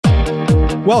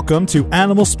Welcome to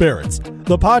Animal Spirits,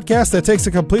 the podcast that takes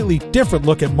a completely different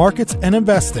look at markets and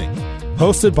investing.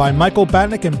 Hosted by Michael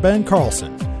Batnick and Ben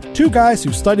Carlson, two guys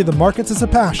who study the markets as a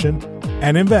passion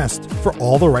and invest for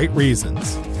all the right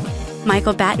reasons.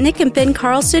 Michael Batnick and Ben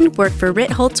Carlson work for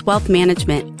Ritholtz Wealth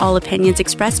Management. All opinions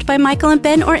expressed by Michael and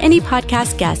Ben or any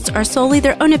podcast guests are solely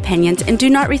their own opinions and do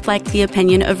not reflect the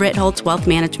opinion of Ritholtz Wealth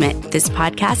Management. This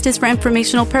podcast is for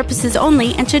informational purposes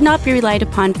only and should not be relied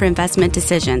upon for investment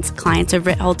decisions. Clients of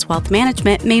Ritholtz Wealth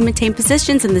Management may maintain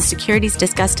positions in the securities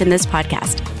discussed in this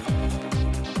podcast.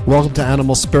 Welcome to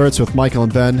Animal Spirits with Michael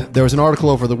and Ben. There was an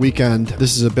article over the weekend.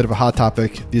 This is a bit of a hot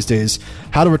topic these days.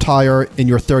 How to retire in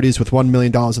your 30s with $1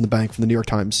 million in the bank from the New York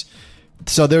Times.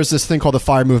 So there's this thing called the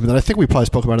FIRE movement that I think we probably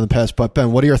spoke about in the past. But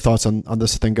Ben, what are your thoughts on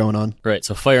this thing going on? Right.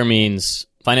 So FIRE means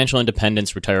financial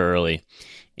independence, retire early.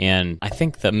 And I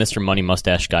think that Mr. Money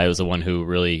Mustache guy was the one who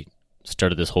really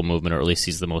started this whole movement, or at least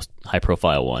he's the most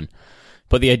high-profile one.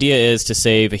 But the idea is to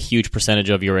save a huge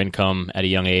percentage of your income at a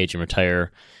young age and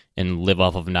retire and live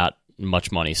off of not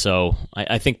much money. So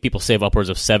I think people save upwards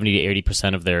of 70 to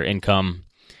 80% of their income,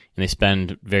 and they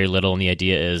spend very little. And the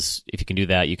idea is, if you can do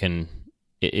that, you can,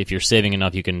 if you're saving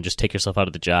enough, you can just take yourself out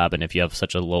of the job. And if you have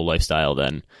such a low lifestyle,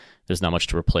 then there's not much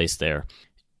to replace there.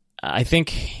 I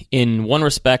think in one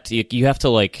respect, you have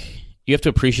to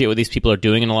appreciate what these people are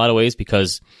doing in a lot of ways,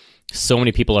 because so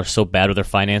many people are so bad with their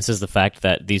finances. The fact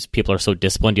that these people are so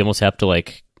disciplined, you almost have to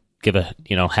give a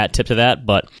hat tip to that.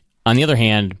 But on the other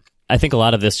hand, I think a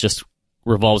lot of this just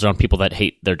revolves around people that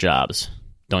hate their jobs,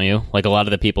 don't you? Like a lot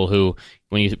of the people who,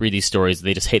 when you read these stories,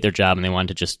 they just hate their job and they want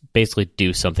to just basically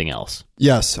do something else.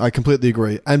 Yes, I completely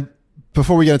agree. And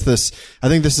before we get into this, I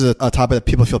think this is a topic that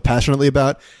people feel passionately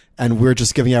about, and we're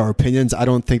just giving our opinions. I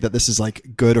don't think that this is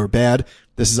good or bad.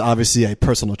 This is obviously a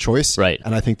personal choice. Right.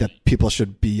 And I think that people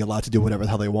should be allowed to do whatever the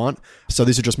hell they want. So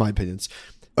these are just my opinions.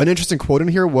 An interesting quote in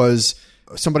here was,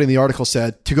 somebody in the article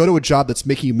said, to go to a job that's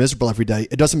making you miserable every day,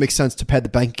 it doesn't make sense to pad the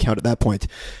bank account at that point.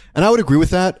 And I would agree with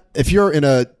that. If you're in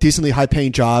a decently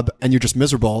high-paying job and you're just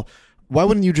miserable, why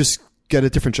wouldn't you just get a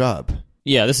different job?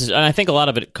 Yeah, and I think a lot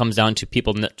of it comes down to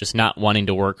people just not wanting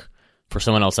to work for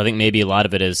someone else. I think maybe a lot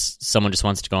of it is someone just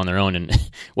wants to go on their own. And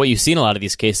what you see in a lot of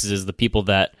these cases is the people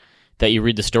that you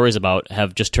read the stories about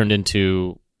have just turned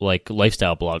into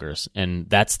lifestyle bloggers, and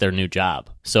that's their new job.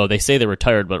 So they say they're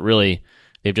retired, but really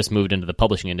they've just moved into the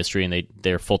publishing industry and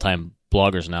they're full-time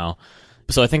bloggers now.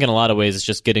 So I think in a lot of ways it's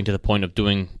just getting to the point of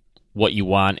doing what you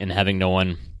want and having no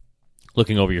one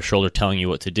looking over your shoulder telling you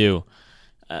what to do.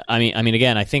 I mean,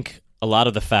 again, I think a lot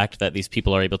of the fact that these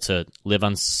people are able to live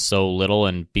on so little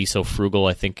and be so frugal,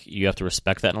 I think you have to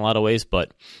respect that in a lot of ways.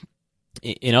 But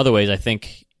in other ways, I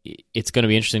think it's going to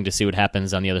be interesting to see what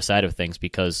happens on the other side of things,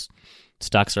 because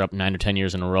stocks are up 9 or 10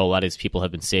 years in a row. A lot of these people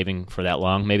have been saving for that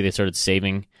long. Maybe they started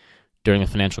saving during the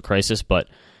financial crisis, but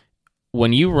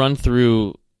when you run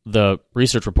through the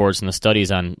research reports and the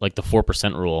studies on the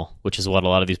 4% rule, which is what a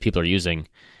lot of these people are using,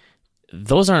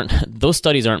 those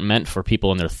studies aren't meant for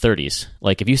people in their 30s.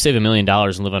 If you save $1 million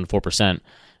and live on 4%,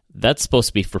 that's supposed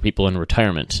to be for people in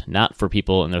retirement, not for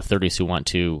people in their 30s who want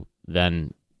to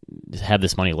then have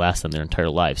this money last them their entire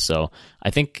life. So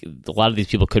I think a lot of these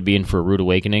people could be in for a rude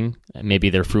awakening. Maybe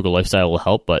their frugal lifestyle will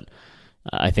help, but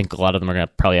I think a lot of them are going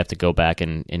to probably have to go back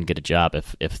and get a job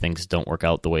if things don't work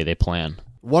out the way they plan.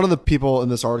 One of the people in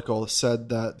this article said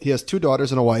that he has 2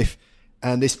 daughters and a wife,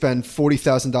 and they spend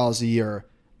 $40,000 a year,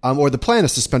 or the plan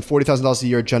is to spend $40,000 a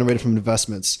year generated from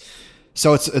investments.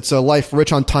 So it's a life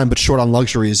rich on time but short on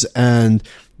luxuries, and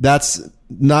that's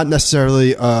not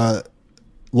necessarily a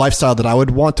lifestyle that I would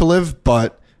want to live,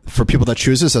 but for people that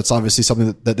choose this, that's obviously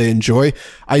something that they enjoy.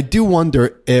 I do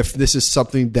wonder if this is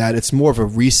something that it's more of a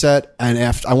reset, and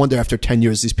I wonder after 10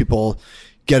 years these people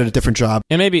get a different job.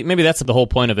 And maybe that's the whole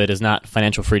point of it, is not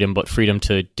financial freedom, but freedom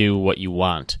to do what you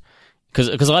want. Because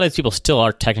a lot of these people still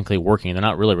are technically working. They're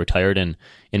not really retired, and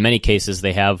in many cases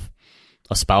they have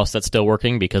a spouse that's still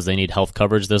working because they need health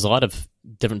coverage. There's a lot of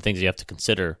different things you have to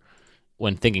consider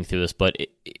when thinking through this, but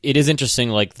it is interesting,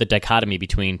 the dichotomy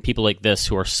between people like this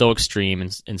who are so extreme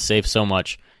and save so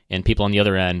much, and people on the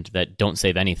other end that don't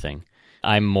save anything.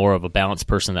 I'm more of a balanced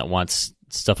person that wants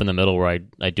stuff in the middle, where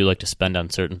I do like to spend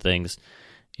on certain things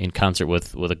in concert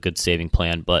with a good saving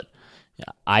plan. But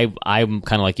I'm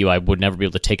kind of like you. I would never be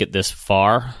able to take it this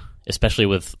far, especially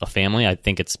with a family. I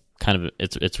think it's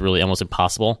really almost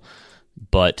impossible.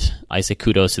 But I say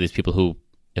kudos to these people who,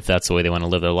 if that's the way they want to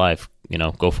live their life,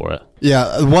 go for it.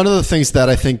 Yeah. One of the things that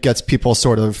I think gets people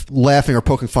sort of laughing or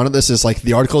poking fun at this is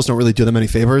the articles don't really do them any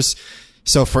favors.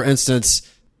 So for instance,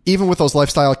 Even with those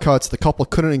lifestyle cuts, the couple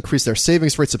couldn't increase their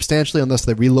savings rate substantially unless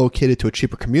they relocated to a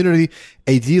cheaper community,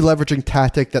 a deleveraging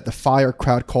tactic that the FIRE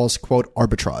crowd calls, quote,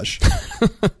 arbitrage.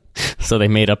 So they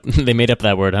made up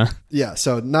that word, huh? Yeah,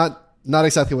 so not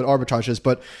exactly what arbitrage is,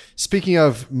 but speaking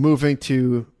of moving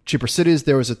to cheaper cities,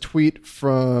 there was a tweet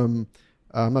from,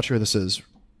 I'm not sure who this is,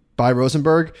 by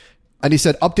Rosenberg, and he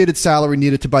said updated salary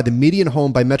needed to buy the median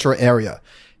home by metro area.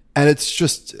 And it's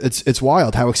just, it's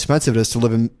wild how expensive it is to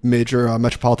live in major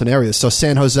metropolitan areas. So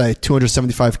San Jose,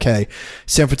 $275K,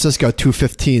 San Francisco,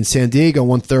 $215, San Diego,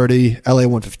 $130, LA,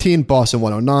 $115, Boston,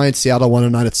 $109, Seattle,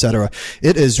 $109, etc.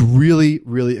 It is really,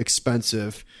 really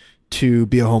expensive to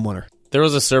be a homeowner. There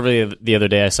was a survey the other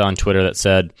day I saw on Twitter that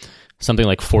said something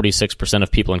like 46%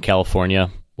 of people in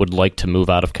California would like to move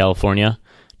out of California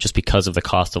just because of the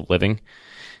cost of living.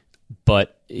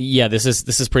 But yeah, this is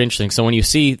pretty interesting. So when you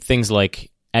see things like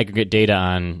aggregate data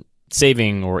on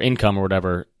saving or income or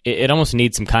whatever, it almost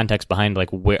needs some context behind like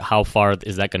how far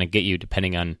is that going to get you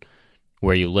depending on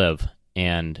where you live.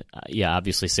 And yeah,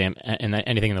 obviously Sam, and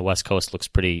anything in the West Coast looks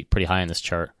pretty high on this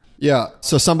chart. Yeah.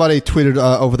 So somebody tweeted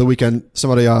over the weekend,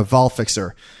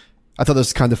 Volfixer. I thought this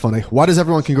was kind of funny. Why does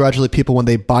everyone congratulate people when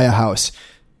they buy a house?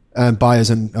 And buy as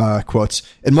in quotes.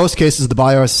 In most cases, the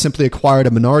buyer has simply acquired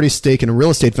a minority stake in a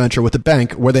real estate venture with a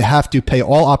bank where they have to pay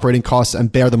all operating costs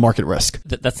and bear the market risk.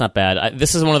 That's not bad.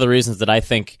 This is one of the reasons that I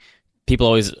think people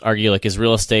always argue, like, is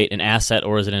real estate an asset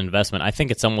or is it an investment? I think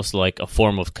it's almost like a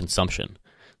form of consumption.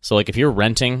 So like if you're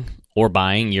renting or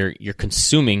buying, you're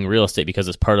consuming real estate because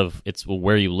it's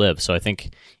where you live. So I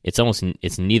think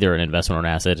it's neither an investment or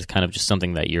an asset. It's kind of just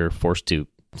something that you're forced to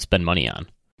spend money on.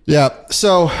 Yeah.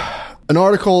 So an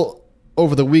article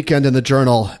over the weekend in the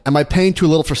Journal, Am I Paying Too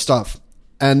Little for Stuff?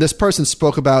 And this person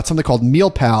spoke about something called Meal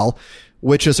Pal,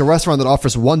 which is a restaurant that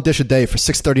offers one dish a day for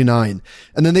 $6.39.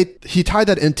 And then he tied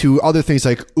that into other things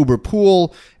like Uber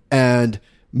Pool and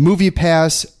Movie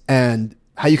Pass and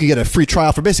how you can get a free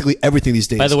trial for basically everything these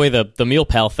days. By the way, the Meal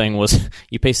Pal thing was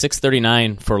you pay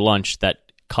 $6.39 for lunch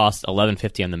that costs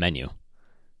 $11.50 on the menu.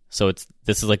 So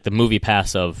this is like the Movie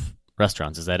Pass of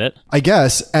restaurants. Is that it? I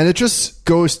guess. And it just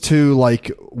goes to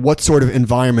like what sort of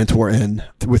environment we're in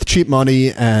with cheap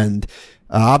money and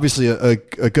obviously a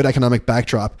good economic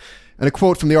backdrop. And a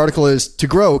quote from the article is, "To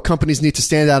grow, companies need to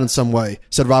stand out in some way,"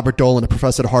 said Robert Dolan, a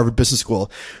professor at Harvard Business School.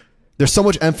 "There's so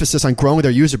much emphasis on growing their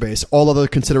user base, all other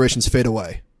considerations fade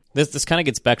away." This kind of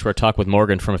gets back to our talk with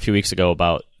Morgan from a few weeks ago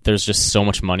about there's just so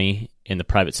much money in the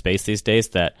private space these days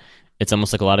that it's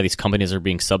almost like a lot of these companies are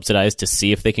being subsidized to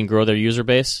see if they can grow their user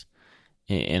base.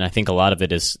 And I think a lot of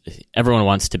it is everyone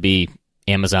wants to be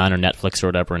Amazon or Netflix or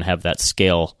whatever and have that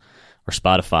scale, or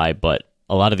Spotify, but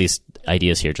a lot of these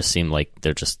ideas here just seem like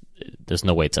there's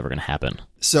no way it's ever going to happen.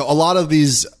 So a lot of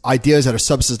these ideas that are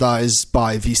subsidized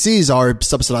by VCs are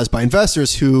subsidized by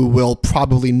investors who will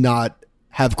probably not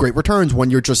have great returns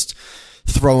when you're just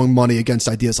throwing money against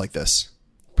ideas like this.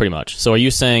 Pretty much. So are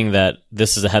you saying that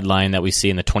this is a headline that we see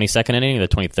in the 22nd inning or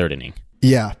the 23rd inning?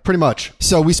 Yeah, pretty much.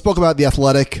 So we spoke about The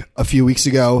Athletic a few weeks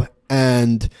ago,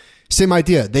 and same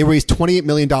idea. They raised $28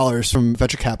 million from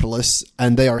venture capitalists,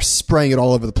 and they are spraying it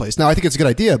all over the place. Now, I think it's a good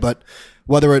idea, but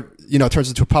whether it turns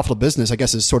into a profitable business, I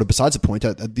guess, is sort of besides the point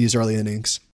at these early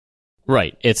innings.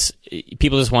 Right. It's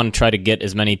people just want to try to get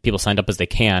as many people signed up as they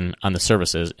can on the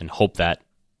services and hope that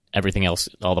everything else,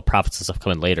 all the profits and stuff,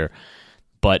 come in later.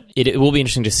 But it will be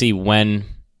interesting to see when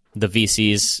the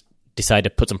VCs decide to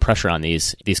put some pressure on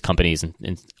these companies,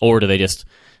 or do they just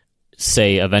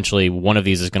say eventually one of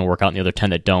these is going to work out and the other 10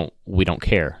 that don't, we don't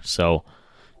care. So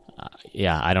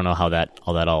I don't know how that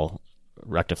all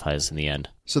rectifies in the end.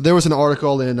 So there was an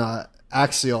article in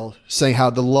Axial saying how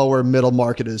the lower middle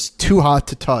market is too hot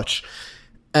to touch.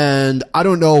 And I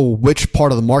don't know which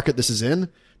part of the market this is in,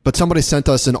 but somebody sent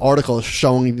us an article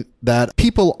showing that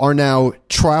people are now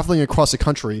traveling across the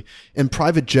country in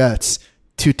private jets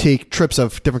to take trips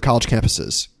of different college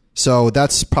campuses. So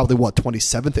that's probably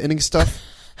 27th inning stuff.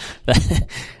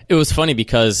 It was funny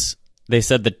because they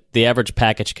said that the average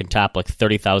package can top like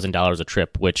 $30,000 a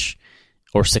trip,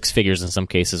 or six figures in some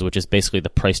cases, which is basically the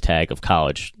price tag of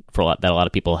college that a lot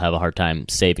of people have a hard time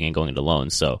saving and going into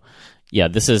loans. So yeah,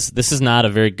 this is not a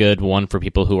very good one for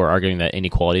people who are arguing that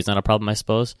inequality is not a problem, I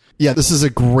suppose. Yeah, this is a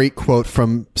great quote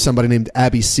from somebody named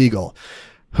Abby Siegel,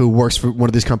 who works for one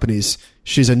of these companies.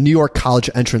 She's a New York college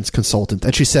entrance consultant.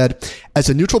 And she said, "As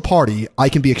a neutral party, I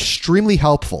can be extremely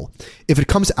helpful. If it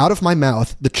comes out of my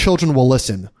mouth, the children will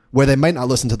listen, where they might not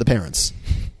listen to the parents."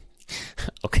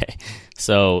 Okay.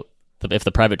 So if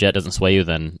the private jet doesn't sway you,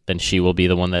 then she will be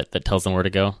the one that tells them where to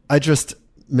go?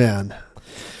 Man.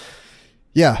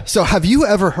 Yeah. So have you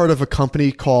ever heard of a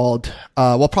company called,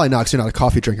 well, probably not because you're not a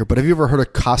coffee drinker, but have you ever heard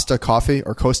of Costa Coffee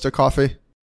or Costa Coffee?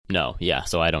 No. Yeah.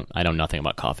 So I know nothing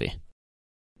about coffee.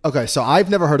 Okay. So I've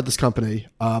never heard of this company,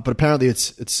 but apparently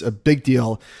it's a big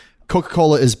deal.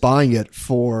 Coca-Cola is buying it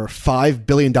for $5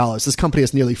 billion. This company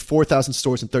has nearly 4,000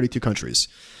 stores in 32 countries.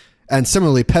 And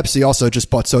similarly, Pepsi also just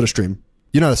bought SodaStream.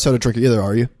 You're not a soda drinker either,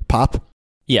 are you? Pop?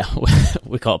 Yeah.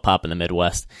 We call it pop in the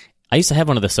Midwest. I used to have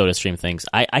one of the SodaStream things.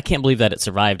 I can't believe that it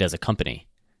survived as a company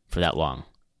for that long.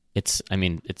 It's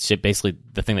basically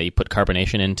the thing that you put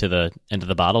carbonation into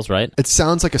the bottles, right? It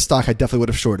sounds like a stock I definitely would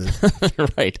have shorted.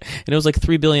 Right. And it was like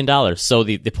 $3 billion. So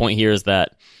the point here is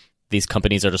that these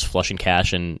companies are just flushing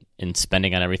cash and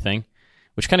spending on everything,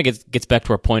 which kind of gets back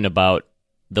to our point about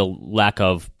the lack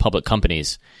of public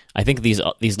companies. I think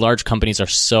these large companies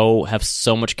have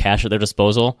so much cash at their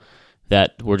disposal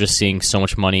that we're just seeing so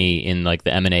much money in like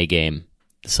the M&A game.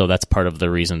 So that's part of the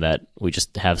reason that we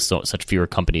just have such fewer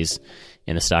companies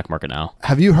in the stock market now.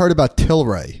 Have you heard about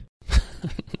Tilray?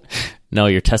 No,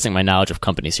 you're testing my knowledge of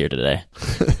companies here today.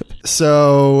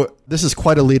 So this is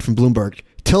quite a lead from Bloomberg.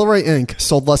 Tilray Inc.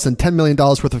 sold less than $10 million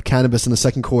worth of cannabis in the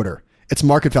second quarter. Its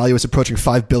market value is approaching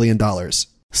 $5 billion.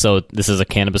 So this is a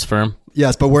cannabis firm?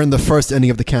 Yes, but we're in the first inning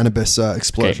of the cannabis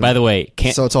explosion. Okay, by the way,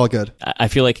 so it's all good. I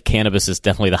feel like cannabis is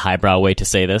definitely the highbrow way to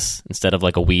say this. Instead of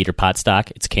like a weed or pot stock,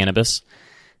 it's cannabis.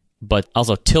 But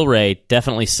also, Tilray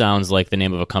definitely sounds like the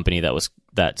name of a company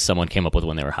that someone came up with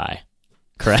when they were high.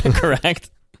 Correct?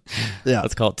 Yeah.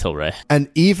 Let's call it Tilray. And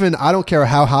even, I don't care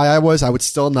how high I was, I would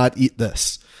still not eat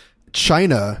this.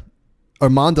 China, or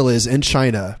Mondelez in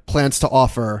China, plans to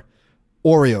offer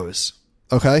Oreos.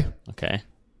 Okay? Okay.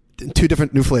 2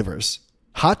 different new flavors.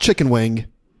 Hot chicken wing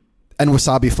and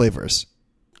wasabi flavors.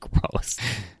 Gross.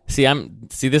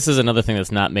 See, this is another thing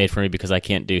that's not made for me because I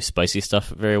can't do spicy stuff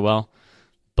very well.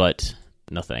 But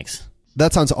no thanks.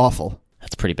 That sounds awful.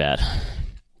 That's pretty bad.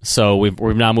 So we've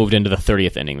now moved into the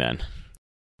 30th inning then.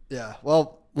 Yeah.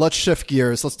 Well, let's shift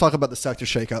gears. Let's talk about the sector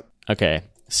shakeup. Okay.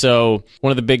 So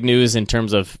one of the big news in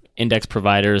terms of index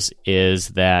providers is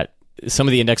that some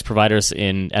of the index providers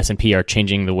in S&P are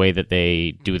changing the way that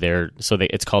they do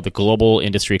it's called the Global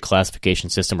Industry Classification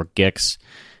System, or GICS.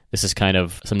 This is kind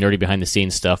of some nerdy behind the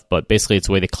scenes stuff, but basically it's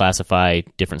the way they classify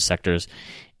different sectors.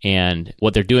 And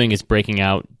what they're doing is breaking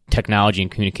out technology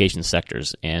and communication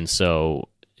sectors. And so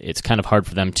it's kind of hard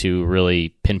for them to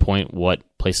really pinpoint what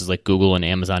places like Google and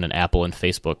Amazon and Apple and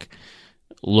Facebook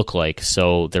look like.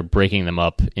 So they're breaking them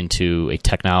up into a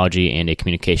technology and a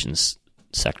communications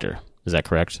sector. Is that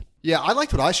correct? Yeah, I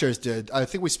liked what iShares did. I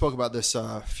think we spoke about this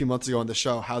a few months ago on the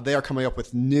show, how they are coming up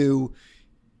with new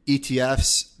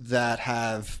ETFs that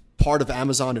have part of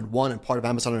Amazon in one and part of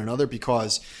Amazon in another,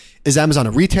 because is Amazon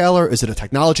a retailer? Is it a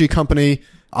technology company?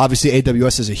 Obviously,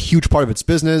 AWS is a huge part of its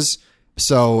business.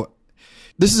 So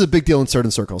this is a big deal in certain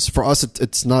circles. For us,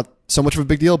 it's not so much of a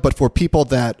big deal, but for people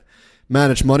that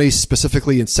manage money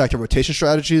specifically in sector rotation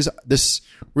strategies, this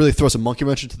really throws a monkey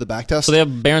wrench into the backtest. So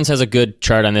Barron's has a good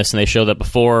chart on this, and they show that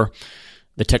before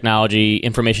the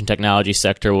information technology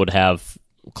sector would have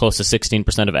close to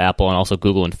 16% of Apple and also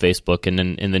Google and Facebook. And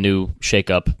then in the new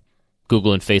shakeup,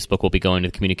 Google and Facebook will be going to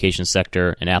the communications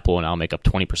sector, and Apple will now make up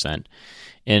 20%.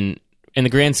 And in the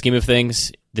grand scheme of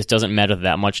things, this doesn't matter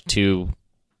that much to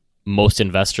most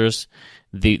investors.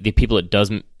 The people it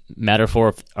does matter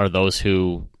for are those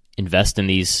who invest in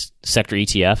these sector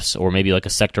ETFs or maybe like a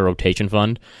sector rotation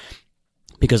fund,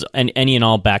 because any and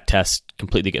all back tests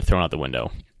completely get thrown out the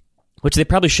window, which they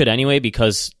probably should anyway,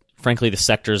 because frankly the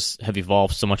sectors have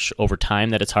evolved so much over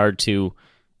time that it's hard to,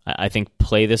 I think,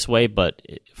 play this way. But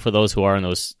for those who are in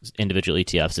those individual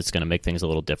ETFs, it's going to make things a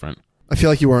little different. I feel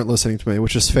like you weren't listening to me,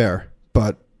 which is fair,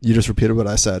 but you just repeated what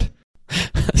I said.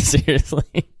 Seriously?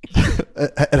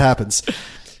 It happens.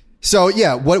 So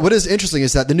yeah, what is interesting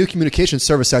is that the new communications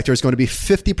service sector is going to be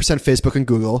 50% Facebook and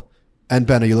Google. And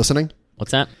Ben, are you listening?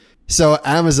 What's that? So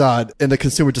Amazon in the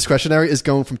consumer discretionary is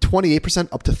going from 28%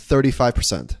 up to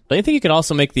 35%. Don't you think you could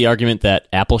also make the argument that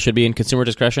Apple should be in consumer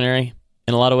discretionary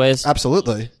in a lot of ways?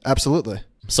 Absolutely.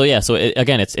 So yeah,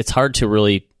 again, it's hard to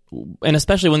really, and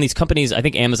especially when these companies, I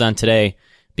think Amazon today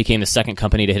became the second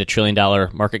company to hit $1 trillion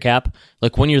market cap.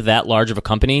 Like when you're that large of a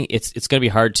company, it's going to be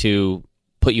hard to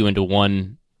put you into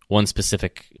one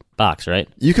specific box, right?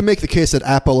 You can make the case that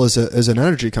Apple is an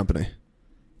energy company.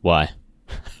 Why?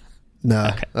 No,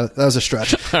 okay. That was a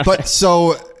stretch. But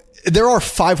so there are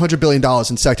 $500 billion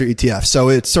in sector ETFs. So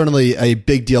it's certainly a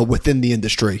big deal within the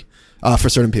industry for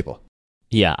certain people.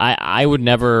 Yeah, I would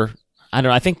never, I don't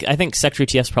know. I think sector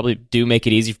ETFs probably do make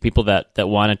it easy for people that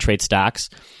want to trade stocks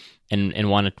and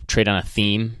want to trade on a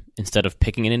theme instead of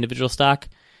picking an individual stock.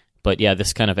 But yeah,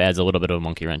 this kind of adds a little bit of a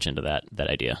monkey wrench into that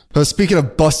idea. So speaking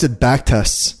of busted back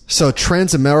tests, so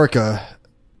Transamerica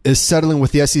is settling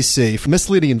with the SEC for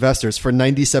misleading investors for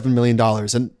 $97 million.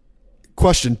 And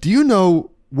question, do you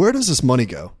know, where does this money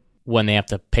go? When they have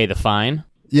to pay the fine?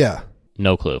 Yeah.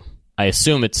 No clue. I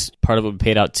assume it's part of it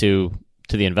paid out to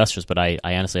the investors, but I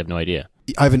honestly have no idea.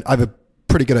 I have a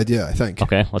pretty good idea, I think.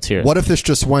 Okay, let's hear it. What if this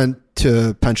just went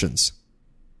to pensions?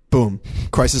 Boom.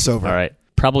 Crisis over. All right.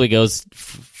 Probably goes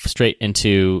straight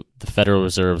into the Federal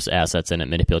Reserve's assets and it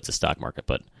manipulates the stock market,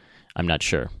 but I'm not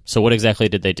sure. So what exactly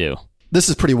did they do? This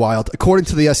is pretty wild. According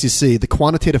to the SEC, the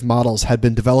quantitative models had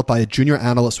been developed by a junior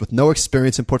analyst with no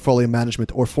experience in portfolio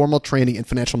management or formal training in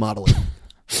financial modeling.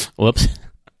 Whoops.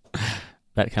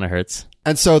 That kind of hurts.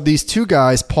 And so these two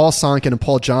guys, Paul Sonkin and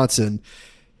Paul Johnson,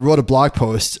 wrote a blog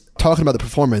post talking about the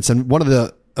performance. And one of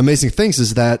the amazing things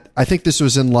is that I think this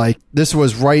was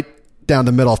right down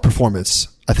the middle of performance.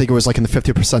 I think it was like in the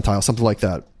 50th percentile, something like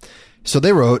that. So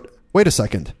they wrote, wait a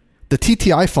second. The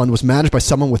TTI fund was managed by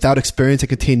someone without experience and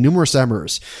contained numerous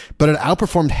errors, but it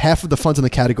outperformed half of the funds in the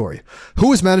category. Who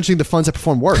was managing the funds that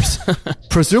performed worse?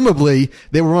 Presumably,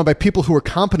 they were run by people who were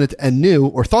competent and knew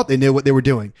or thought they knew what they were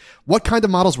doing. What kind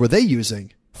of models were they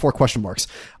using? 4 question marks.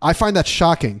 I find that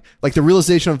shocking, like the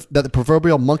realization that the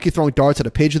proverbial monkey throwing darts at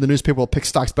a page of the newspaper will pick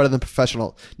stocks better than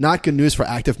professional. Not good news for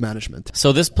active management.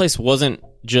 So this place wasn't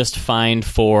just fined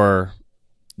for...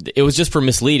 It was just for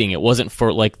misleading. It wasn't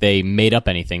for like they made up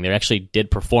anything. They actually did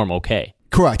perform okay.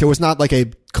 Correct. It was not like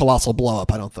a colossal blow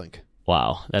up, I don't think.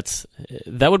 Wow.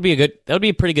 That would be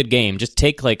a pretty good game. Just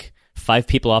take like 5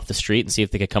 people off the street and see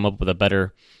if they could come up with a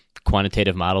better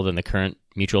quantitative model than the current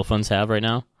mutual funds have right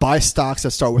now. Buy stocks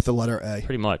that start with the letter A.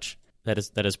 Pretty much. That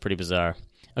is pretty bizarre.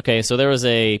 Okay, so there was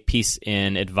a piece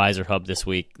in Advisor Hub this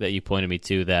week that you pointed me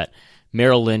to that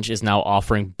Merrill Lynch is now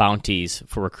offering bounties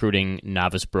for recruiting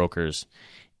novice brokers.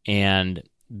 And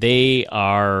they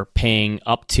are paying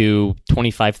up to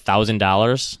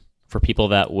 $25,000 for people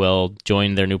that will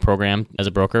join their new program as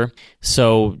a broker.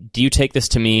 So do you take this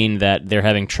to mean that they're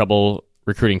having trouble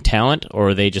recruiting talent, or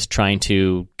are they just trying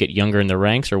to get younger in the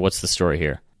ranks, or what's the story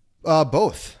here?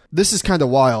 Both. This is kind of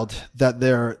wild that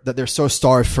they're so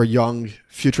starved for young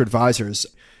future advisors.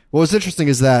 What was interesting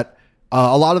is that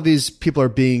a lot of these people are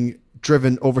being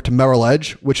driven over to Merrill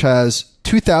Edge, which has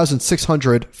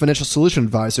 2,600 financial solution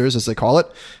advisors, as they call it,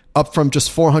 up from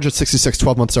just 466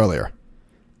 12 months earlier.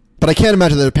 But I can't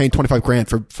imagine they're paying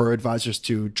 $25,000 for advisors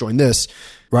to join this,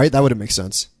 right? That wouldn't make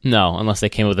sense. No, unless they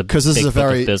came with a big this is a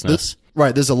very business.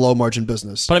 Right, this is a low margin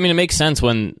business. But I mean, it makes sense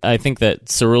when I think that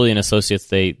Cerulli and Associates,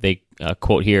 they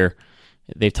quote here,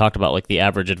 they've talked about like the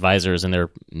average advisors in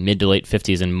their mid to late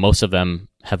 50s, and most of them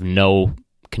have no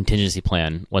contingency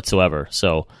plan whatsoever.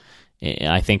 So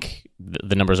I think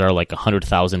the numbers are like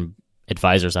 100,000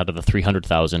 advisors out of the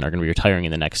 300,000 are going to be retiring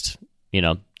in the next,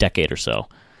 decade or so.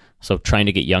 So trying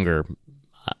to get younger,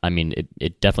 I mean,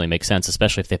 it definitely makes sense,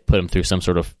 especially if they put them through some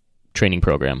sort of training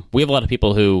program. We have a lot of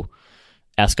people who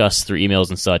ask us through emails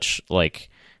and such, like,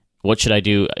 what should I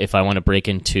do if I want to break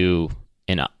into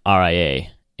an RIA?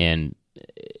 And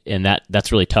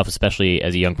that's really tough, especially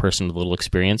as a young person with a little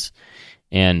experience.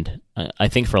 And I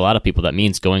think for a lot of people, that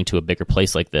means going to a bigger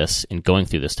place like this and going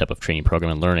through this type of training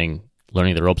program and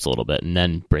learning the ropes a little bit, and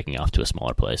then breaking off to a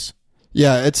smaller place.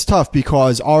 Yeah, it's tough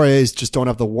because RIAs just don't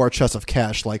have the war chest of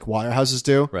cash like wirehouses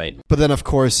do. Right. But then, of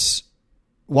course,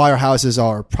 wirehouses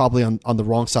are probably on the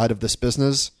wrong side of this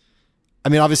business. I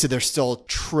mean, obviously, there's still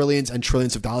trillions and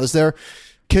trillions of dollars there.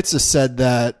 Kitts has said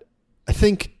that I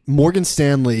think Morgan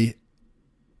Stanley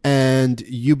and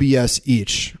UBS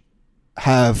each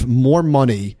have more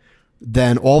money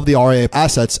than all of the RIA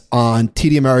assets on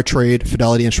TD Ameritrade,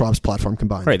 Fidelity, and Schwab's platform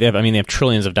combined. Right. They have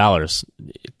trillions of dollars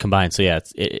combined. So yeah,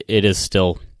 it is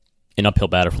still an uphill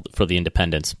battle for the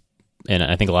independents, and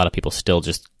I think a lot of people still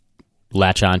just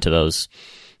latch on to those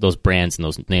brands and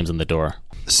those names on the door.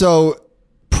 So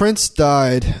Prince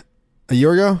died a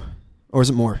year ago, or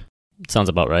is it more? Sounds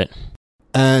about right.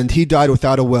 And he died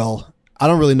without a will. I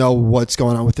don't really know what's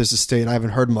going on with his estate. I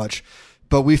haven't heard much.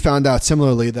 But we found out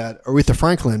similarly that Aretha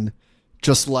Franklin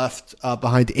just left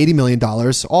behind $80 million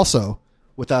also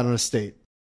without an estate.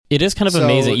 It is kind of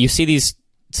amazing. You see these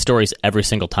stories every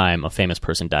single time a famous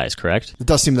person dies, correct? It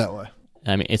does seem that way.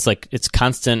 I mean, it's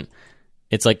constant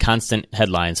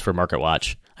headlines for Market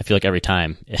Watch. I feel like every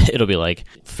time it'll be like,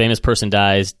 famous person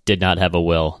dies, did not have a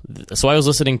will. So I was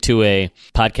listening to a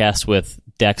podcast with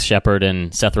Dax Shepard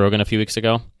and Seth Rogen a few weeks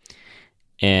ago.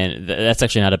 And that's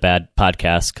actually not a bad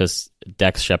podcast because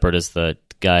Dax Shepard is the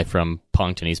guy from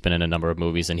Punk'd, and he's been in a number of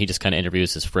movies, and he just kind of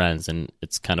interviews his friends, and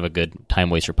it's kind of a good time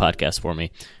waster podcast for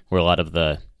me, where a lot of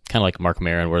the kind of like Mark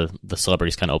Maron, where the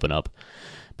celebrities kind of open up.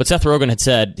 But Seth Rogen had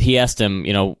said, he asked him,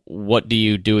 what do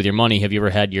you do with your money? Have you ever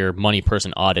had your money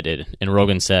person audited? And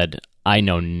Rogen said, I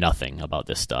know nothing about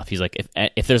this stuff. He's like,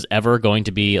 if there's ever going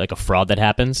to be like a fraud that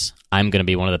happens, I'm going to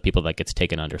be one of the people that gets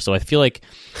taken under. So I feel like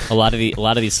a lot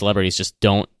of these celebrities just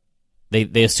don't,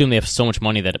 they assume they have so much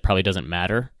money that it probably doesn't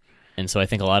matter. And so I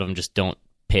think a lot of them just don't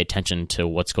pay attention to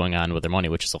what's going on with their money,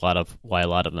 which is why a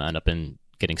lot of them end up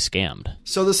getting scammed.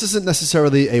 So this isn't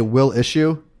necessarily a will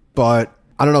issue, but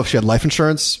I don't know if she had life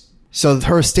insurance. So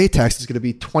her estate tax is going to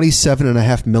be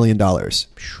 $27.5 million.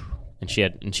 And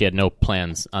she had no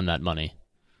plans on that money.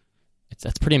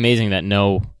 That's pretty amazing that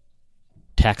no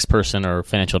tax person or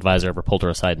financial advisor ever pulled her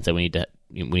aside and said we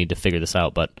need to figure this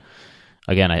out. But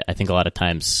again, I think a lot of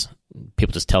times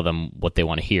people just tell them what they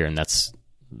want to hear, and that's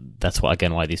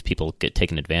why these people get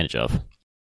taken advantage of.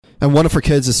 And one of her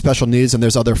kids is special needs, and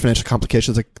there's other financial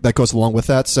complications that goes along with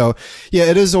that. So yeah,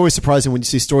 it is always surprising when you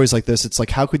see stories like this. It's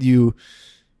like, how could you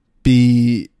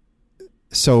be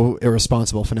so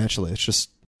irresponsible financially? It's just...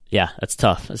 Yeah, that's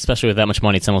tough, especially with that much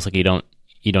money. It's almost like you don't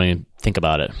even think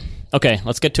about it. Okay,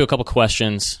 let's get to a couple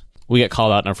questions. We get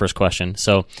called out in our first question.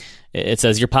 So it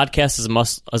says, your podcast is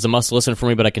a must listen for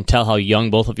me, but I can tell how young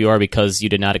both of you are because you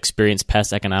did not experience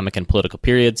past economic and political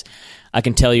periods. I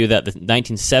can tell you that the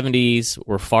 1970s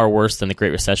were far worse than the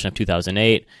Great Recession of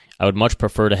 2008. I would much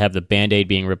prefer to have the Band-Aid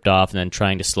being ripped off and then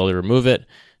trying to slowly remove it.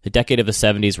 The decade of the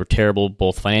 70s were terrible,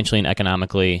 both financially and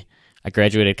economically. I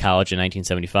graduated college in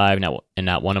 1975, and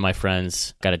not one of my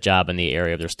friends got a job in the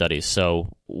area of their studies.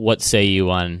 So what say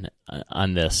you on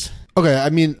this? Okay,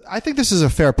 I mean, I think this is a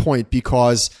fair point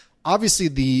because obviously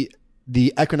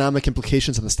the economic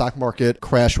implications of the stock market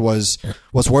crash was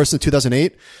worse in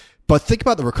 2008. But think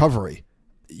about the recovery.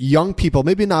 Young people,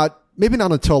 maybe not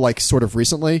until like sort of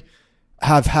recently,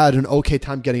 have had an okay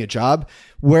time getting a job.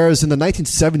 Whereas in the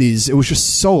 1970s, it was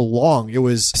just so long. It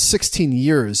was 16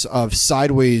 years of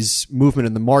sideways movement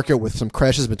in the market with some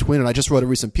crashes between. And I just wrote a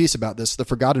recent piece about this, the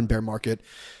forgotten bear market.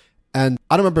 And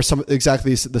I don't remember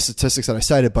exactly the statistics that I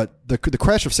cited, but the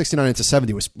crash of 69 into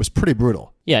 70 was pretty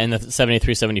brutal. Yeah, in the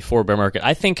 73, 74 bear market.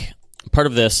 I think part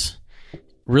of this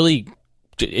really,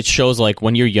 it shows like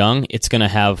when you're young, it's going to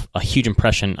have a huge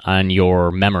impression on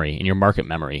your memory and your market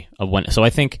memory of when. So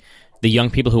I think the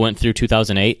young people who went through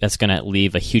 2008, that's going to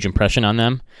leave a huge impression on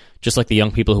them. Just like the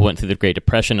young people who went through the Great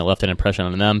Depression, it left an impression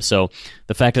on them. So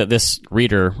the fact that this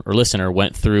reader or listener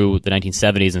went through the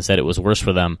 1970s and said it was worse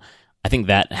for them, I think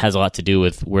that has a lot to do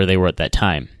with where they were at that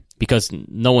time. Because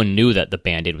no one knew that the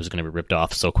Band-Aid was going to be ripped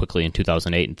off so quickly in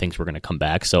 2008 and things were going to come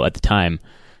back. So at the time,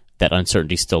 that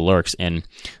uncertainty still lurks. And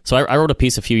so I wrote a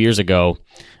piece a few years ago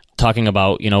talking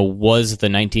about, was the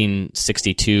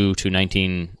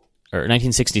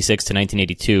 1966 to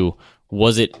 1982,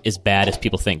 was it as bad as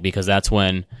people think? Because that's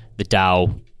when the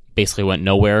Dow basically went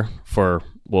nowhere for,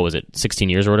 16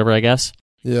 years or whatever, I guess.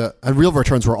 Yeah, and real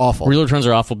returns were awful. Real returns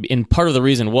are awful, and part of the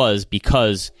reason was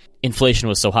because inflation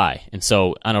was so high. And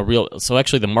so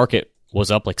actually the market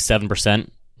was up like 7%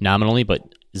 nominally, but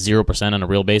 0% on a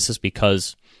real basis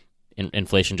because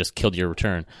inflation just killed your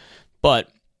return.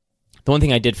 But the one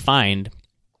thing I did find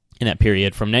in that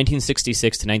period, from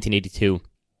 1966 to 1982,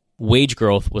 wage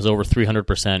growth was over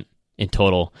 300% in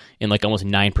total, in like almost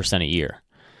 9% a year.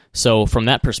 So from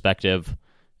that perspective,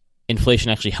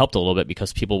 inflation actually helped a little bit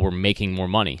because people were making more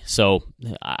money. So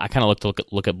I kind of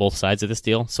look at both sides of this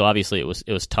deal. So obviously it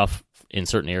was tough in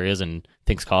certain areas and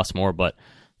things cost more, but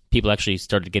people actually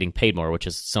started getting paid more, which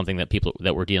is something that people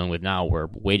that we're dealing with now where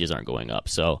wages aren't going up.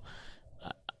 So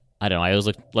I don't know. I always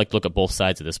look at both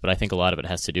sides of this, but I think a lot of it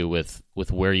has to do with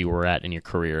where you were at in your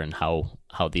career and how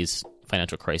these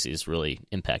financial crises really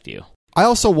impact you. I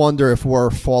also wonder if we're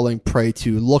falling prey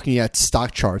to looking at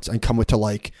stock charts and coming to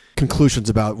like conclusions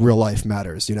about real life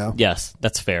matters, Yes,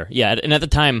 that's fair. Yeah, and at the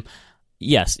time,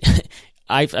 yes.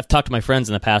 I've talked to my friends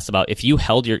in the past about if you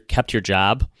kept your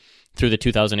job through the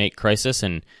 2008 crisis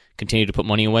and continued to put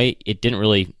money away, it didn't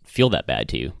really feel that bad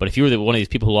to you. But if you were one of these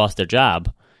people who lost their job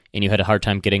and you had a hard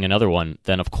time getting another one,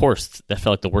 then of course that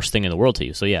felt like the worst thing in the world to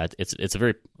you. So yeah, it's a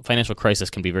very financial crisis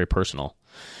can be very personal.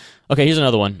 Okay, here's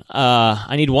another one.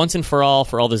 I need once and for all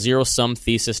the zero-sum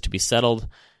thesis to be settled.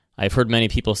 I've heard many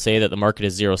people say that the market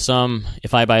is zero-sum.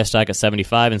 If I buy a stock at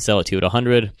 75 and sell it to you at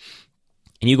 100,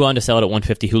 and you go on to sell it at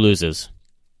 150, who loses?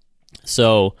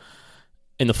 So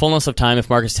in the fullness of time, if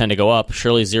markets tend to go up,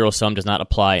 surely zero-sum does not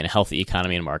apply in a healthy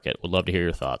economy and market. Would love to hear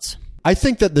your thoughts. I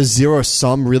think that the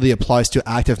zero-sum really applies to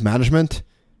active management,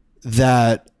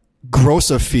 that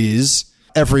gross of fees,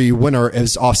 every winner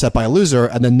is offset by a loser,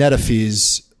 and the net of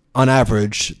fees, on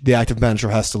average, the active manager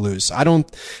has to lose. I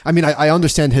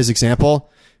understand his example,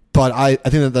 But I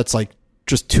think that that's like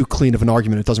just too clean of an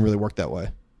argument. It doesn't really work that way.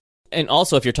 And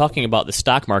also, if you're talking about the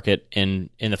stock market and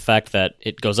in the fact that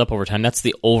it goes up over time, that's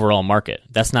the overall market.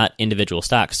 That's not individual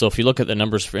stocks. So if you look at the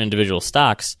numbers for individual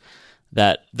stocks,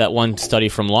 that one study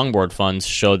from Longboard Funds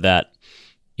showed that,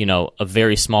 you know, a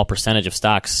very small percentage of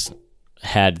stocks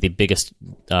had the biggest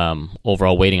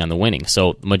overall weighting on the winning.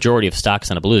 So the majority of stocks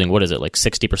end up losing. What is it, like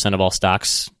 60% of all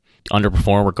stocks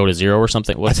underperform or go to zero or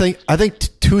something? I think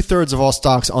 2/3 of all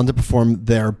stocks underperform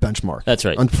their benchmark. That's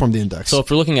right. Underperform the index. So if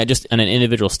we're looking at just on an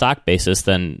individual stock basis,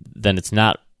 then it's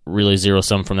not really zero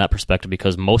sum from that perspective,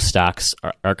 because most stocks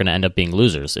are going to end up being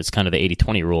losers. It's kind of the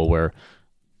 80-20 rule, where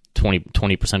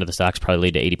 20% of the stocks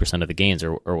probably lead to 80% of the gains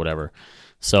or whatever.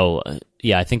 So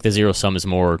yeah, I think the zero sum is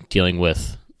more dealing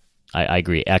with, I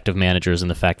agree, active managers and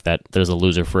the fact that there's a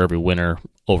loser for every winner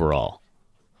overall.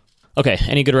 Okay,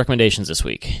 any good recommendations this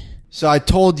week? So I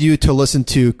told you to listen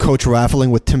to Coach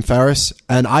Raffling with Tim Ferriss,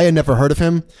 and I had never heard of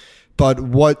him, but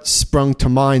what sprung to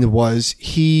mind was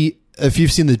if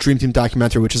you've seen the Dream Team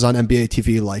documentary, which is on NBA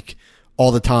TV like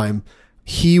all the time,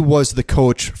 he was the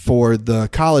coach for the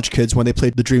college kids when they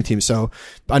played the Dream Team. So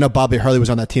I know Bobby Hurley was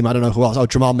on that team. I don't know who else. Oh,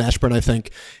 Jamal Mashburn, I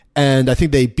think. And I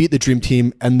think they beat the Dream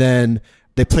Team, and then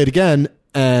they played again,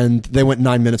 and they went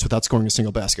 9 minutes without scoring a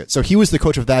single basket. So he was the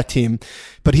coach of that team,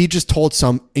 but he just told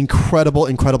some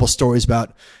incredible stories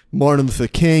about Martin Luther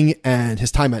King and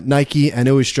his time at Nike, and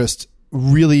it was just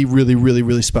really, really, really,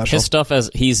 really special. His stuff, as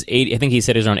he's 80, I think he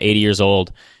said he's around 80 years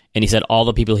old, and he said all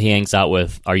the people he hangs out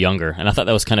with are younger. And I thought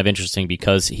that was kind of interesting,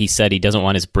 because he said he doesn't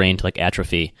want his brain to like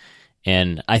atrophy.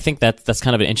 And I think that's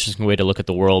kind of an interesting way to look at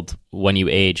the world when you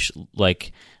age.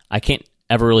 Like, I can't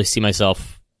ever really see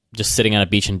myself just sitting on a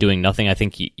beach and doing nothing. I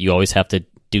think you always have to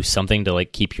do something to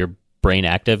like keep your brain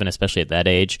active, and especially at that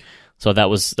age. So that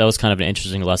was kind of an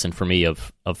interesting lesson for me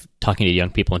of talking to young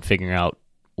people and figuring out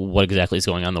what exactly is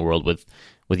going on in the world with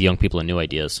young people and new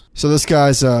ideas. So this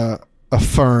guy's a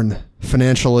fern,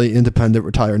 financially independent,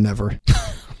 retire never.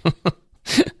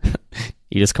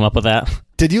 You just come up with that?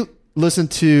 Did you listen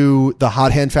to the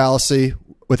hot hand fallacy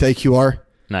with AQR?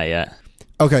 Not yet.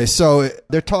 Okay, so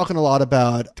they're talking a lot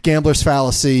about gambler's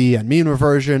fallacy and mean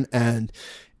reversion, and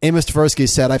Amos Tversky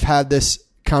said, I've had this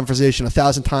conversation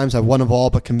 1,000 times, I've won them all,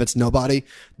 but convinced nobody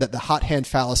that the hot hand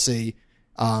fallacy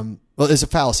is a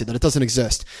fallacy, that it doesn't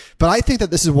exist. But I think that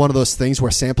this is one of those things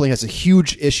where sampling has a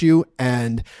huge issue,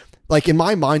 and like in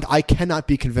my mind, I cannot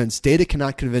be convinced, data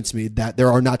cannot convince me that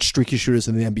there are not streaky shooters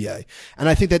in the NBA. And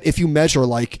I think that if you measure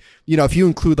like, you know, if you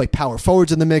include like power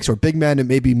forwards in the mix or big men, it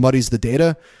maybe muddies the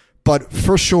data. But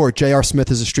for sure, J.R.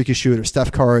 Smith is a streaky shooter.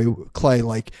 Steph Curry, Clay,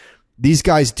 like these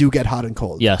guys do get hot and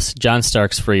cold. Yes, John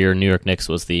Starks for your New York Knicks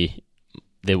was the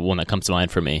one that comes to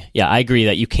mind for me. Yeah, I agree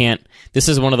that you can't. This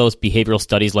is one of those behavioral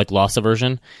studies like loss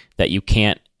aversion that you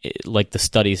can't. Like the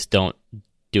studies don't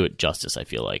do it justice. I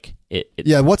feel like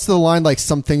yeah. What's the line? Like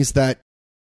some things that.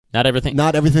 Not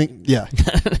everything. Yeah.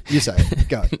 You say it.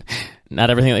 Go ahead. Not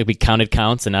everything that can be counted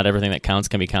counts, and not everything that counts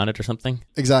can be counted, or something.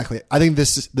 Exactly. I think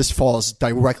this falls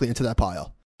directly into that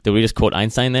pile. Did we just quote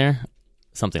Einstein there?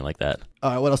 Something like that.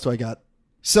 All right. What else do I got?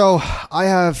 So I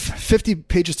have 50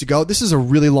 pages to go. This is a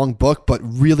really long book, but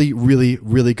really, really,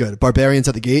 really good. Barbarians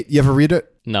at the Gate. You ever read it?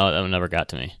 No, that one never got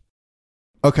to me.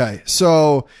 Okay.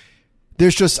 So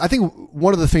there's just, I think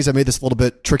one of the things that made this a little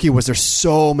bit tricky was there's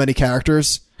so many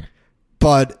characters,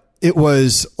 but it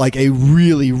was like a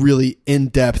really, really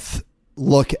in-depth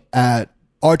look at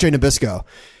RJ Nabisco,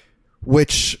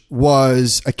 which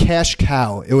was a cash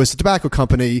cow. It was a tobacco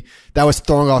company that was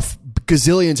throwing off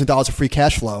gazillions of dollars of free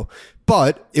cash flow,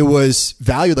 but it was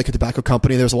valued like a tobacco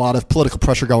company. There was a lot of political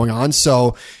pressure going on,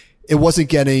 so it wasn't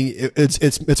getting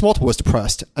its multiple was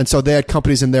depressed, and so they had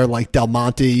companies in there like Del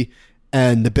Monte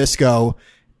and Nabisco,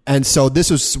 and so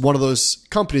this was one of those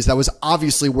companies that was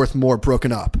obviously worth more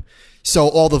broken up. So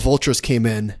all the vultures came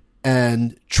in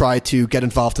and tried to get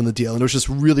involved in the deal, and it was just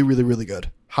really, really, really good.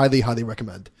 Highly, highly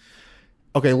recommend.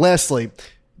 Okay, lastly,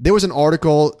 there was an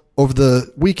article over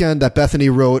the weekend that Bethany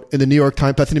wrote in the New York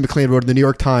Times. Bethany McLean wrote in the New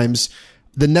York Times.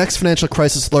 The next financial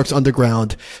crisis lurks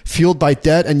underground. Fueled by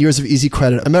debt and years of easy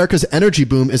credit, America's energy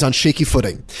boom is on shaky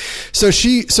footing. So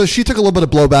she took a little bit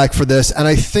of blowback for this, and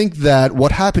I think that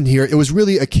what happened here, it was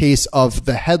really a case of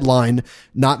the headline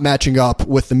not matching up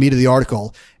with the meat of the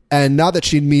article. And not that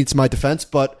she meets my defense,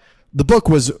 but the book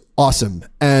was awesome.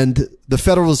 And the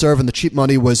Federal Reserve and the cheap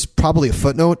money was probably a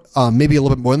footnote, maybe a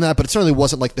little bit more than that, but it certainly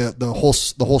wasn't like the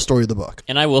whole story of the book.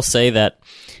 And I will say that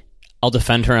I'll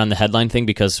defend her on the headline thing,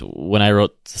 because when I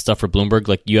wrote stuff for Bloomberg,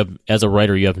 like you have, as a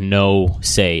writer, you have no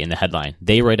say in the headline.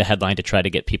 They write a headline to try to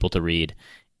get people to read.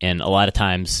 And a lot of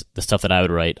times the stuff that I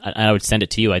would write, I would send it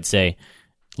to you. I'd say,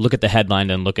 look at the headline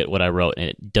and look at what I wrote, and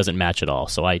it doesn't match at all.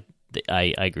 So I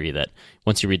agree that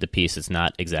once you read the piece, it's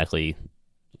not exactly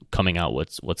coming out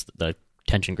what's the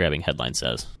attention-grabbing headline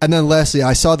says. And then lastly,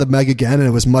 I saw the Meg again, and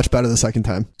it was much better the second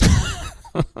time.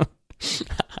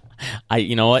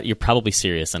 You know what? You're probably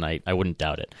serious, and I wouldn't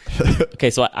doubt it.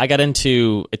 Okay, so I got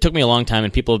into, it took me a long time,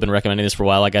 and people have been recommending this for a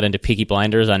while. I got into Peaky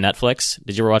Blinders on Netflix.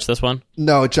 Did you ever watch this one?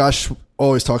 No, Josh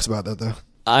always talks about that, though.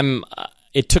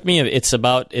 It took me, it's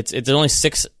only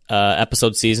 6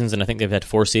 episode seasons, and I think they've had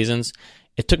 4 seasons.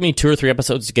 It took me 2 or 3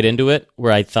 episodes to get into it,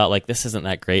 where I thought, like, this isn't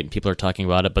that great, and people are talking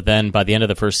about it. But then by the end of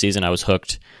the first season, I was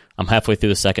hooked. I'm halfway through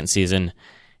the second season.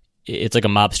 It's like a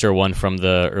mobster one from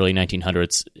the early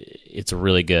 1900s. It's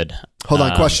really good. Hold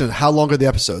on, question. How long are the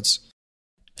episodes?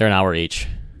 They're an hour each.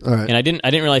 All right. And I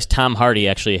didn't realize Tom Hardy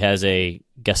actually has a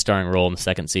guest starring role in the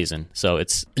second season. So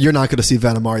it's... You're not going to see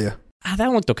Venom, are you? That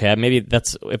one looked okay. Maybe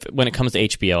that's... when it comes to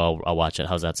HBO, I'll watch it.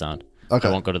 How's that sound? Okay.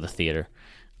 I won't go to the theater.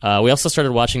 We also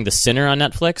started watching The Sinner on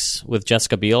Netflix with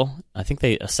Jessica Biel. I think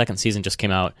a second season just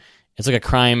came out. It's like a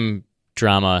crime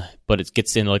drama, but it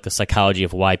gets into like the psychology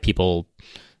of why people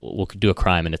will do a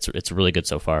crime, and it's really good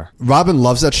so far. Robin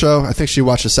loves that show. I think she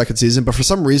watched the second season, but for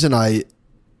some reason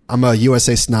I'm a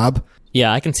USA snob.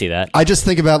 Yeah, I can see that. I just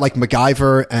think about like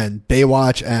MacGyver and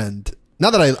Baywatch, and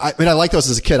not that I mean I like those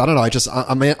as a kid. I don't know.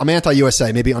 I'm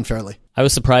anti-USA, maybe unfairly. I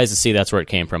was surprised to see that's where it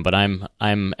came from, but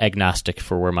I'm agnostic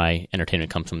for where my entertainment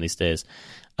comes from these days.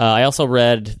 I also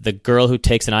read The Girl Who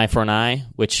Takes an Eye for an Eye,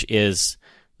 which is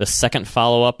the second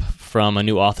follow-up from a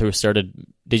new author who started...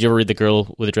 Did you ever read The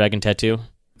Girl with a Dragon Tattoo?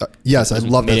 Yes, I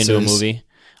love that series. Made into a movie.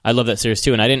 I love that series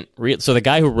too, and I didn't read. So the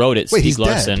guy who wrote it, Steve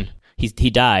Larson, he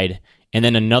died, and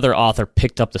then another author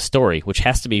picked up the story, which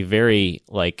has to be very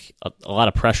like a lot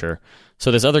of pressure. So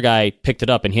this other guy picked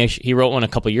it up, and he wrote one a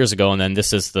couple years ago, and then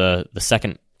this is the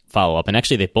second follow up, and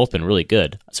actually they've both been really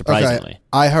good, surprisingly. Okay.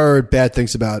 I heard bad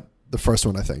things about the first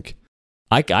one. I think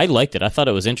I liked it. I thought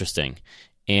it was interesting,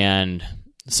 and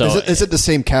so is it the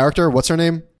same character? What's her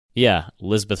name? Yeah,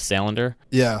 Elizabeth Salander.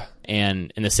 Yeah.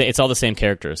 And it's all the same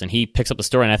characters, and he picks up the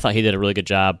story, and I thought he did a really good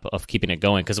job of keeping it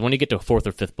going, because when you get to a 4th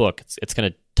or 5th book, it's kind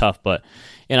of tough.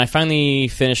 And I finally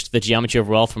finished The Geometry of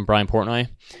Wealth from Brian Portnoy,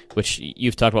 which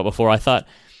you've talked about before. I thought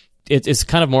it's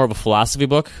kind of more of a philosophy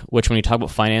book, which when you talk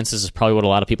about finances is probably what a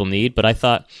lot of people need, but I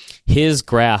thought his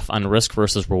graph on risk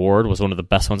versus reward was one of the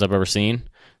best ones I've ever seen,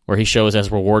 where he shows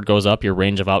as reward goes up, your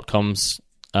range of outcomes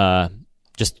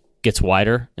just gets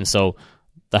wider, and so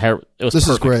the higher... It was This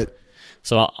perfect. is great.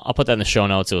 So I'll put that in the show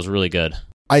notes. It was really good.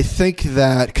 I think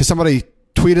that because somebody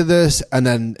tweeted this and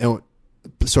then it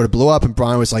sort of blew up, and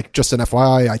Brian was like, just an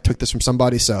FYI, I took this from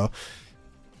somebody, so...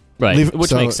 Right,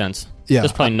 which makes sense. Yeah.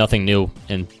 There's probably nothing new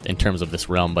in terms of this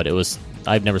realm, but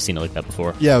I've never seen it like that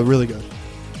before. Yeah, really good.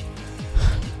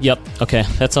 Yep, okay,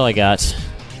 that's all I got.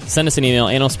 Send us an email,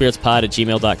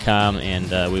 animalspiritspod@gmail.com,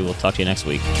 and we will talk to you next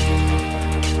week.